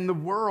and the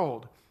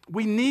world.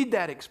 We need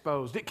that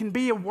exposed. It can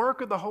be a work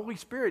of the Holy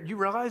Spirit. You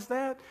realize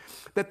that?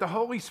 That the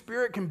Holy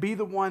Spirit can be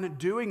the one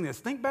doing this.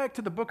 Think back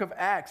to the book of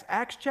Acts,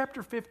 Acts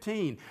chapter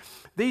 15.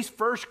 These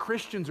first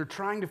Christians are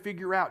trying to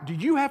figure out, do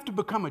you have to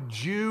become a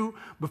Jew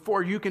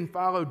before you can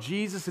follow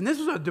Jesus? And this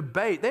was a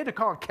debate. They had to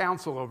call a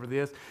council over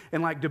this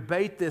and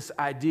debate this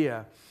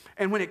idea.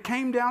 And when it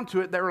came down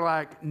to it, they were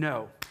like,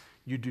 no,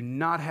 you do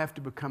not have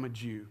to become a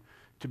Jew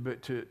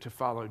to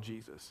follow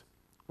Jesus.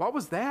 What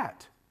was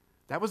that?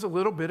 That was a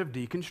little bit of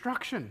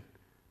deconstruction,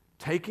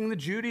 taking the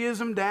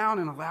Judaism down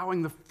and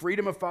allowing the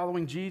freedom of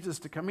following Jesus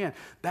to come in.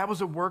 That was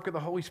a work of the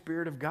Holy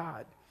Spirit of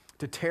God,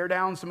 to tear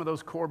down some of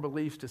those core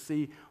beliefs to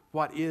see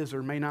what is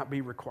or may not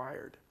be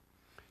required.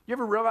 You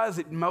ever realize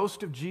that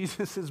most of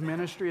Jesus'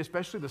 ministry,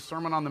 especially the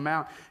Sermon on the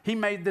Mount, he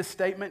made this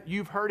statement,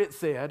 you've heard it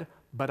said,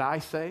 but I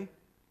say.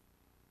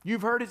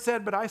 You've heard it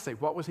said, but I say.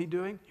 What was he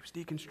doing? He was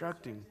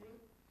deconstructing.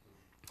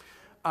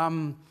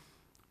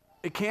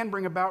 It can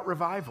bring about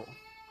revival.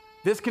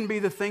 This can be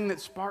the thing that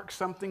sparks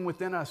something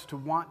within us to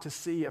want to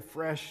see a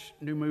fresh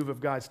new move of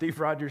God. Steve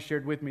Rogers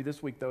shared with me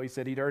this week, though, he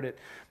said he'd heard it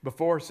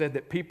before, said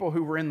that people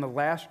who were in the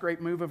last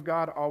great move of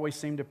God always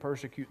seem to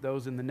persecute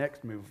those in the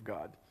next move of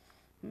God.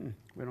 We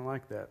don't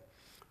like that.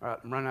 All right,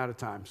 I'm running out of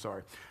time,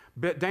 sorry.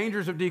 But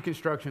dangers of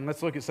deconstruction,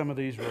 let's look at some of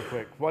these real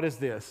quick. What is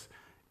this?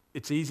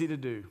 It's easy to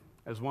do.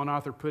 As one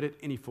author put it,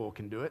 any fool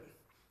can do it.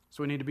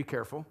 So we need to be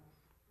careful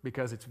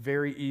because it's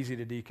very easy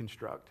to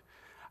deconstruct.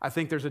 I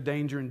think there's a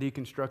danger in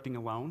deconstructing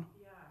alone.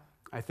 Yeah.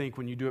 I think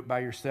when you do it by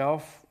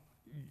yourself,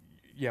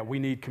 we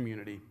need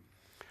community.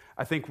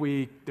 I think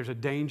there's a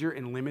danger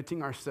in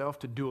limiting ourselves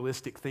to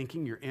dualistic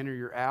thinking. You're in or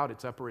you're out,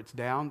 it's up or it's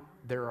down.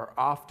 There are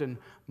often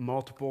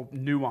multiple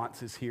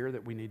nuances here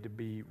that we need to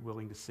be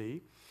willing to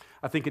see.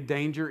 I think a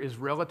danger is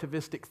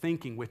relativistic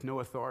thinking with no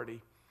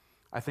authority.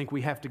 I think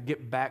we have to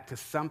get back to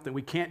something.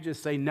 We can't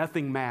just say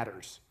nothing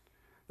matters,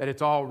 that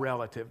it's all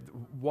relative.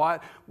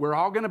 We're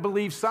all going to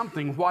believe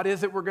something. What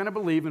is it we're going to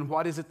believe, and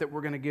what is it that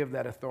we're going to give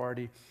that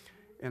authority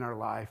in our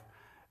life?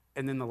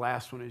 And then the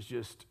last one is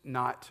just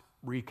not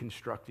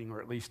reconstructing, or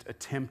at least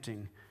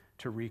attempting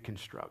to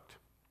reconstruct.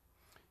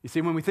 You see,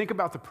 when we think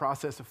about the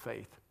process of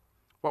faith,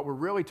 what we're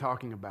really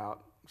talking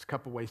about is a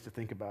couple ways to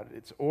think about it.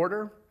 It's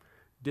order,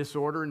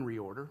 disorder, and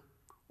reorder.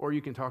 Or you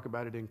can talk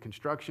about it in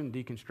construction,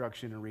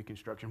 deconstruction, and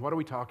reconstruction. What are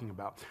we talking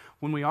about?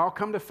 When we all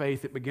come to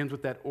faith, it begins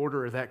with that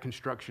order or that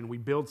construction. We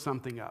build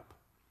something up.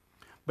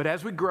 But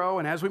as we grow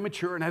and as we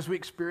mature and as we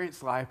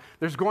experience life,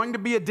 there's going to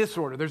be a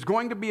disorder. There's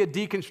going to be a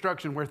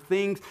deconstruction where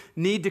things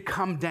need to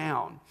come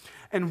down.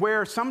 And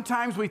where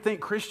sometimes we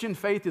think Christian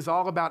faith is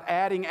all about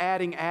adding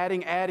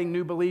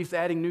new beliefs,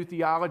 adding new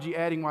theology,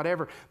 adding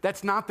whatever.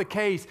 That's not the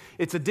case.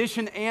 It's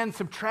addition and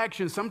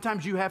subtraction.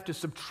 Sometimes you have to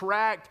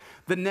subtract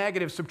the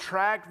negative,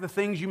 subtract the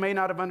things you may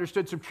not have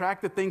understood,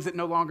 subtract the things that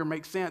no longer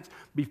make sense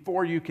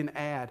before you can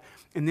add.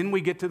 And then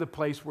we get to the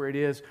place where it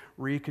is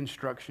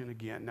reconstruction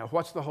again. Now,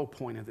 what's the whole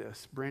point of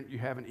this? Brent, you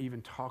haven't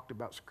even talked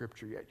about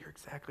Scripture yet. You're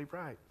exactly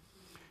right.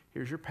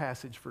 Here's your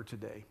passage for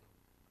today.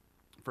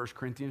 1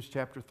 Corinthians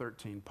chapter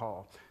 13,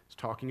 Paul is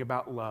talking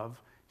about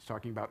love. He's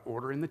talking about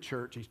order in the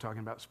church. He's talking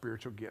about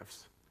spiritual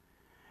gifts.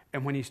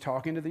 And when he's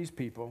talking to these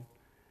people,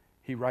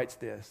 he writes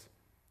this.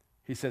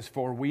 He says,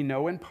 "For we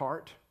know in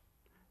part,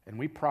 and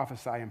we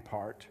prophesy in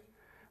part,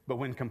 but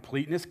when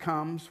completeness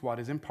comes, what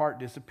is in part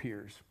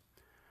disappears.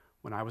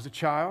 When I was a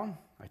child,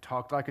 I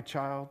talked like a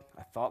child,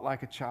 I thought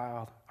like a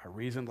child, I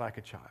reasoned like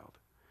a child.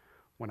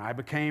 When I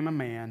became a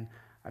man,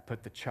 I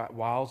put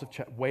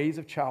the ways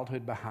of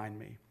childhood behind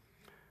me."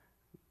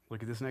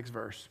 Look at this next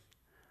verse.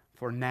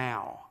 "For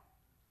now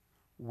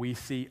we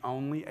see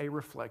only a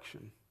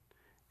reflection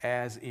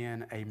as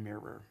in a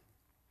mirror.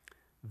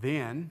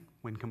 Then,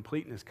 when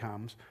completeness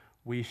comes,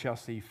 we shall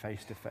see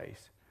face to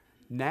face.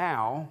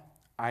 Now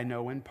I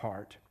know in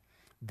part,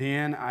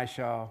 then I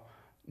shall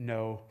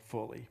know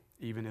fully,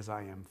 even as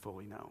I am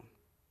fully known."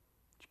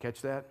 Did you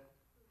catch that?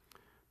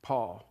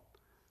 Paul,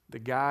 the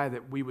guy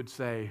that we would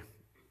say,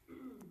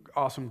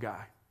 awesome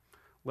guy,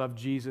 loved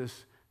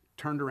Jesus,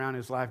 turned around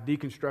his life,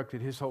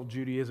 deconstructed his whole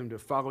Judaism to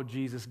follow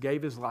Jesus,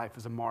 gave his life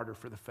as a martyr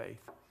for the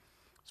faith.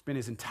 Spent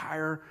his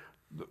entire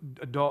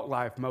adult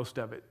life, most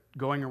of it,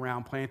 going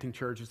around planting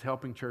churches,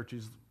 helping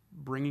churches,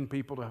 bringing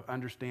people to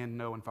understand,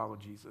 know, and follow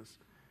Jesus.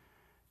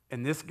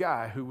 And this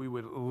guy, who we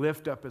would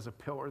lift up as a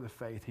pillar of the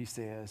faith, he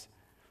says,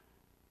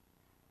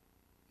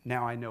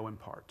 "Now I know in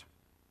part."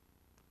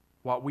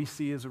 What we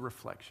see is a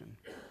reflection.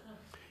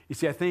 You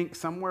see, I think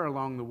somewhere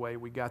along the way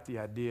we got the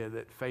idea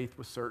that faith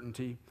was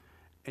certainty,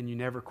 and you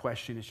never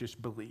question, it's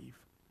just believe.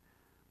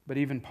 But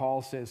even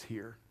Paul says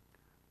here,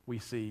 we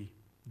see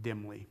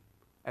dimly,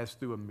 as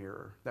through a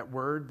mirror. That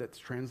word that's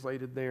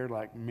translated there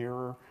like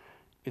mirror,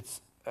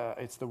 it's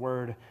the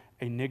word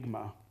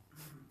enigma,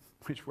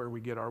 which is where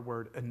we get our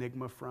word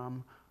enigma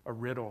from, a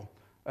riddle,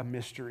 a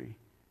mystery.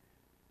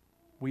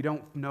 We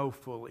don't know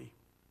fully,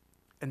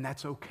 and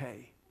that's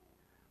okay,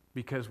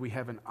 because we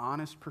have an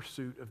honest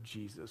pursuit of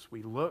Jesus.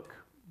 We look,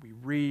 we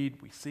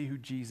read, we see who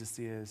Jesus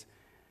is,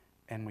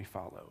 and we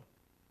follow.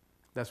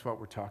 That's what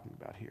we're talking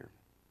about here.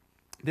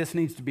 This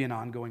needs to be an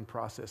ongoing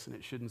process, and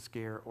it shouldn't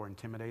scare or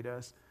intimidate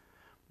us.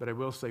 But I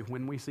will say,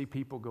 when we see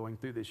people going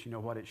through this, you know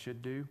what it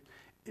should do?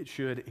 It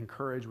should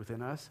encourage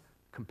within us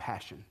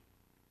compassion.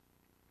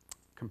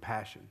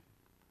 Compassion.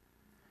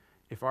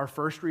 If our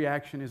first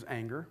reaction is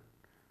anger,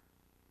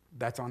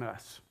 that's on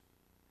us.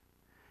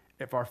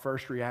 If our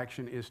first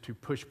reaction is to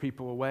push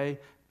people away,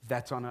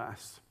 that's on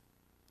us.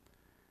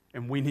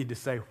 And we need to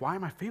say, why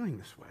am I feeling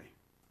this way?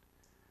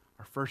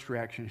 Our first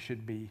reaction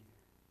should be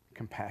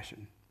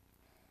compassion.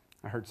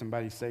 I heard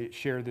somebody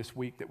share this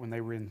week that when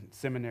they were in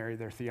seminary,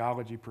 their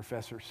theology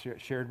professor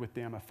shared with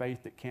them a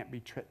faith that can't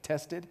be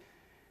tested,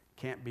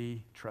 can't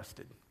be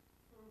trusted.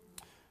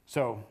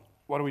 So,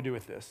 what do we do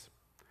with this?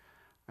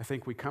 I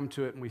think we come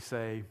to it and we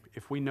say,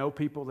 if we know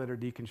people that are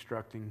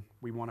deconstructing,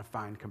 we want to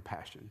find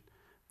compassion.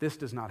 This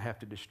does not have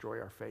to destroy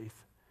our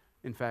faith.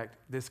 In fact,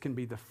 this can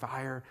be the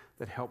fire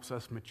that helps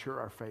us mature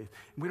our faith.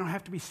 We don't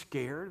have to be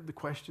scared of the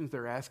questions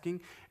they're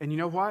asking. And you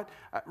know what?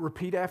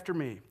 Repeat after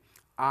me.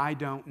 I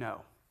don't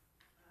know.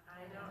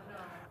 I don't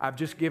know. I've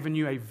just given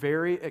you a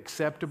very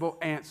acceptable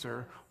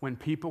answer when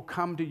people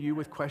come to you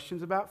with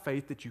questions about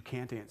faith that you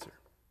can't answer.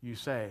 You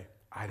say,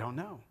 I don't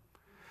know.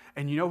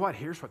 And you know what?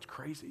 Here's what's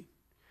crazy.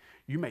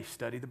 You may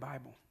study the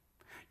Bible.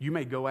 You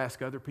may go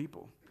ask other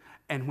people.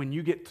 And when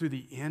you get to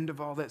the end of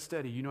all that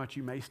study, you know what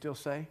you may still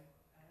say?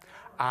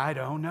 I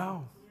don't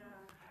know. Yeah.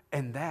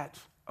 And that's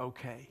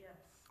okay. Yes.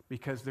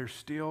 Because there's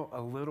still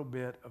a little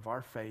bit of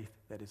our faith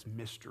that is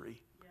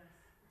mystery. Yes.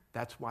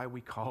 That's why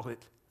we call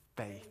it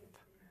faith.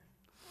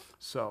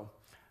 So,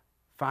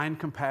 find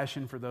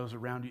compassion for those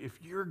around you. If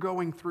you're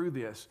going through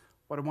this,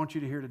 what I want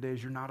you to hear today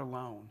is you're not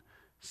alone.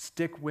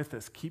 Stick with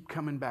us. Keep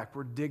coming back.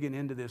 We're digging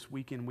into this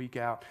week in, week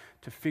out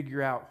to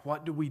figure out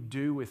what do we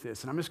do with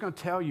this. And I'm just going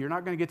to tell you, you're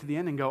not going to get to the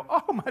end and go,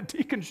 oh, my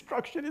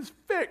deconstruction is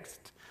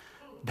fixed.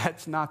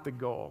 That's not the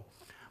goal.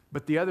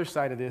 But the other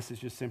side of this is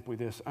just simply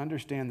this.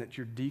 Understand that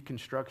your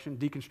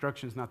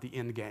deconstruction is not the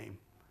end game.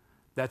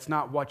 That's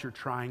not what you're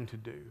trying to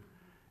do.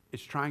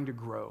 It's trying to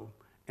grow,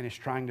 and it's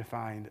trying to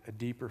find a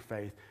deeper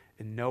faith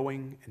in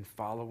knowing and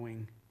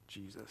following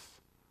Jesus.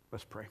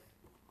 Let's pray.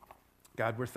 God, we're